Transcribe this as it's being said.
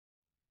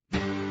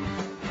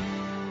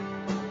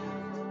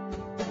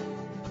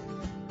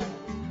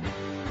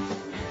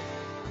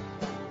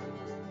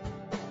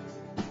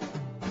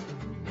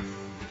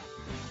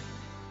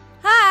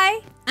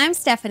I'm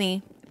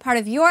Stephanie, part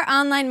of your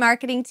online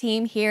marketing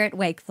team here at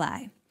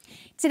Wakefly.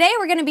 Today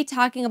we're going to be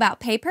talking about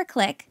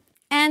pay-per-click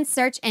and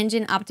search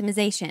engine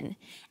optimization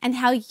and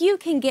how you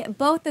can get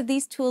both of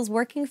these tools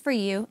working for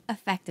you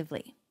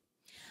effectively.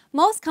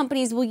 Most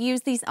companies will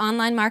use these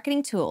online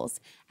marketing tools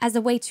as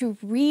a way to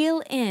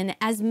reel in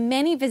as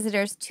many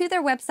visitors to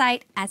their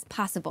website as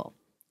possible.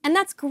 And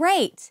that's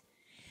great.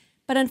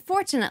 But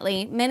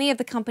unfortunately, many of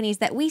the companies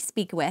that we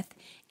speak with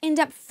end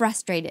up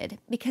frustrated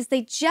because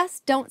they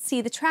just don't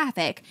see the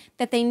traffic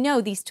that they know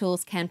these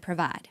tools can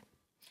provide.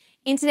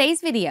 In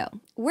today's video,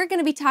 we're going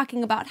to be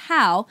talking about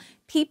how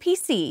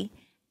PPC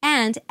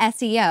and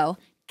SEO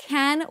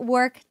can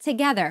work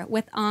together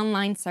with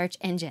online search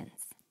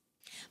engines.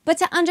 But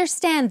to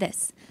understand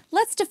this,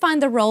 let's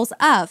define the roles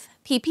of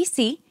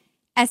PPC,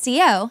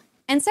 SEO,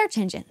 and search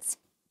engines.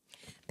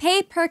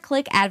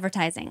 Pay-per-click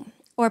advertising,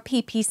 or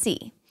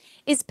PPC,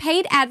 is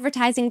paid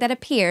advertising that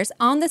appears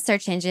on the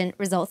search engine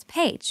results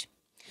page.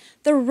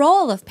 The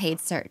role of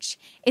paid search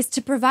is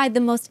to provide the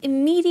most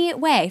immediate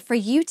way for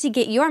you to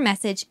get your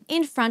message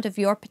in front of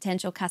your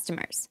potential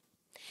customers.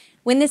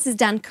 When this is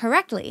done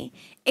correctly,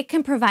 it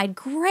can provide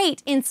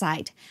great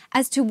insight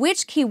as to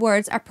which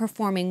keywords are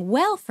performing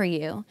well for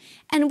you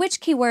and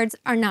which keywords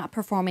are not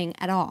performing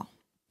at all.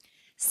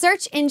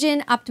 Search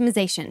engine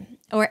optimization,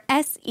 or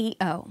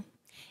SEO,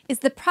 is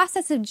the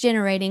process of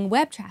generating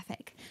web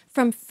traffic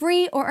from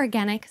free or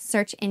organic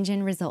search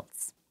engine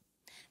results.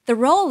 The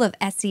role of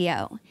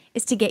SEO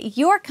is to get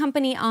your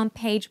company on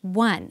page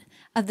 1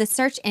 of the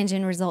search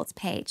engine results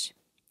page.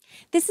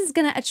 This is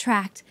going to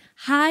attract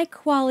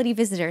high-quality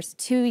visitors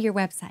to your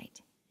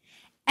website.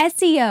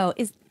 SEO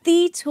is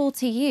the tool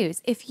to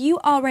use if you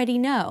already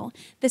know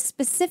the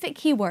specific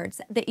keywords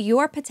that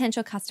your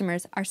potential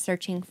customers are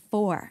searching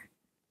for.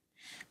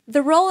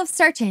 The role of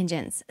search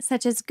engines,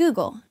 such as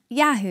Google,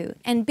 Yahoo,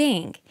 and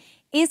Bing,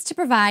 is to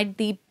provide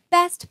the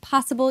best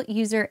possible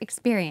user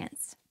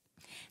experience.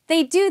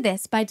 They do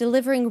this by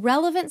delivering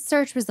relevant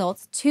search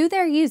results to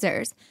their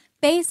users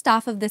based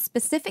off of the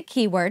specific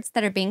keywords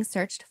that are being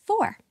searched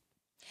for.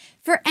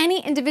 For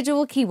any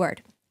individual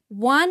keyword,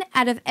 1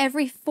 out of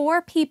every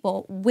 4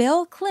 people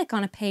will click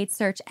on a paid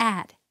search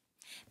ad.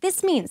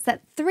 This means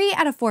that 3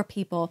 out of 4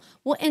 people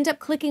will end up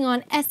clicking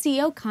on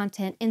SEO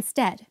content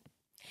instead.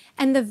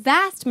 And the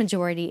vast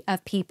majority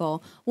of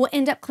people will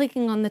end up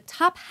clicking on the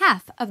top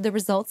half of the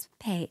results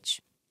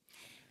page.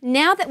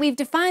 Now that we've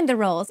defined the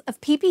roles of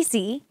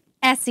PPC,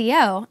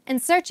 SEO,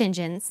 and search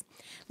engines,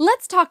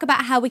 let's talk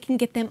about how we can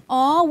get them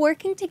all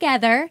working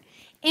together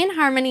in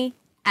harmony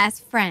as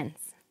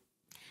friends.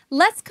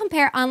 Let's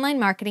compare online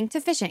marketing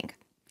to fishing.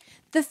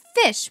 The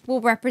fish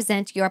will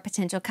represent your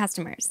potential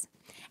customers,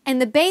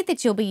 and the bait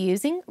that you'll be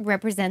using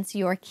represents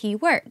your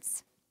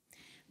keywords.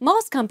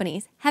 Most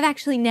companies have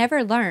actually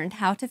never learned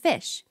how to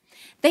fish.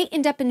 They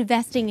end up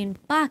investing in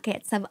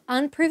buckets of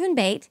unproven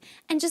bait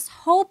and just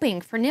hoping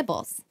for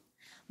nibbles.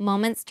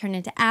 Moments turn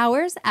into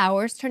hours,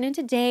 hours turn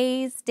into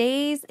days,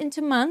 days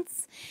into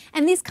months,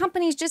 and these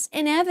companies just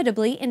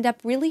inevitably end up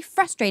really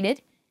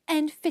frustrated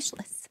and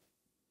fishless.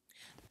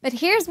 But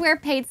here's where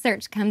paid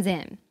search comes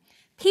in.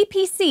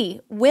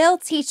 PPC will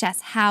teach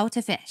us how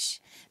to fish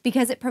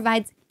because it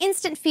provides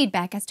instant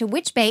feedback as to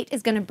which bait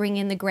is going to bring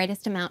in the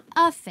greatest amount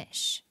of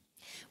fish.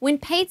 When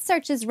paid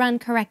search is run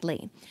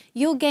correctly,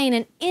 you'll gain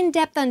an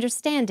in-depth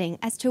understanding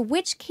as to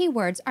which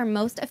keywords are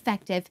most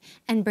effective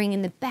and bring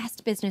in the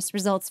best business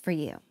results for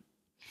you.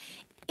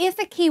 If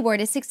a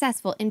keyword is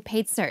successful in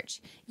paid search,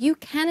 you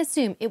can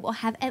assume it will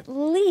have at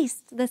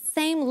least the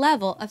same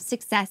level of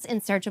success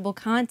in searchable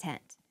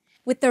content.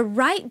 With the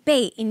right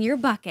bait in your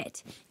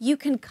bucket, you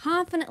can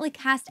confidently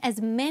cast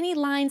as many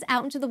lines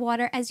out into the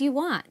water as you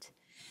want,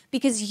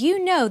 because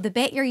you know the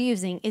bait you're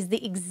using is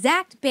the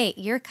exact bait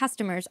your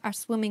customers are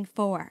swimming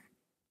for.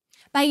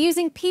 By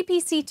using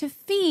PPC to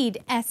feed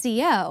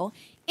SEO,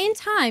 in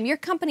time your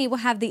company will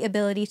have the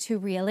ability to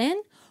reel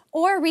in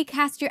or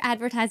recast your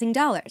advertising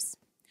dollars.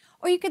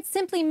 Or you could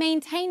simply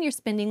maintain your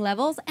spending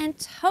levels and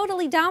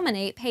totally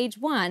dominate page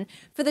 1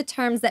 for the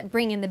terms that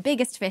bring in the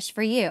biggest fish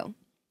for you.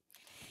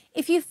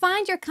 If you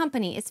find your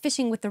company is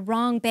fishing with the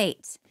wrong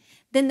bait,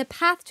 then the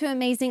path to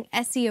amazing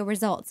SEO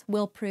results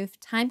will prove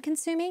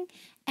time-consuming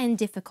and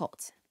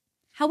difficult.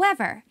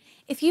 However,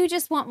 if you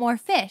just want more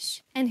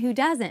fish, and who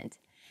doesn't,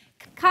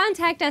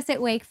 contact us at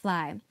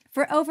Wakefly.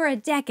 For over a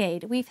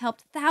decade, we've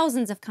helped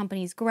thousands of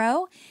companies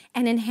grow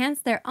and enhance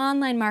their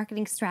online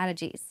marketing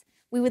strategies.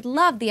 We would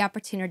love the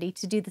opportunity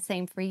to do the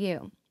same for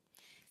you.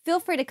 Feel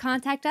free to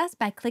contact us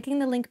by clicking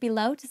the link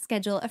below to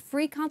schedule a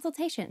free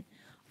consultation,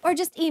 or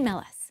just email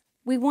us.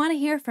 We want to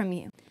hear from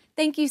you.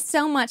 Thank you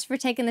so much for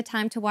taking the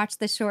time to watch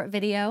this short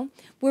video.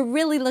 We're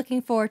really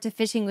looking forward to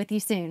fishing with you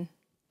soon.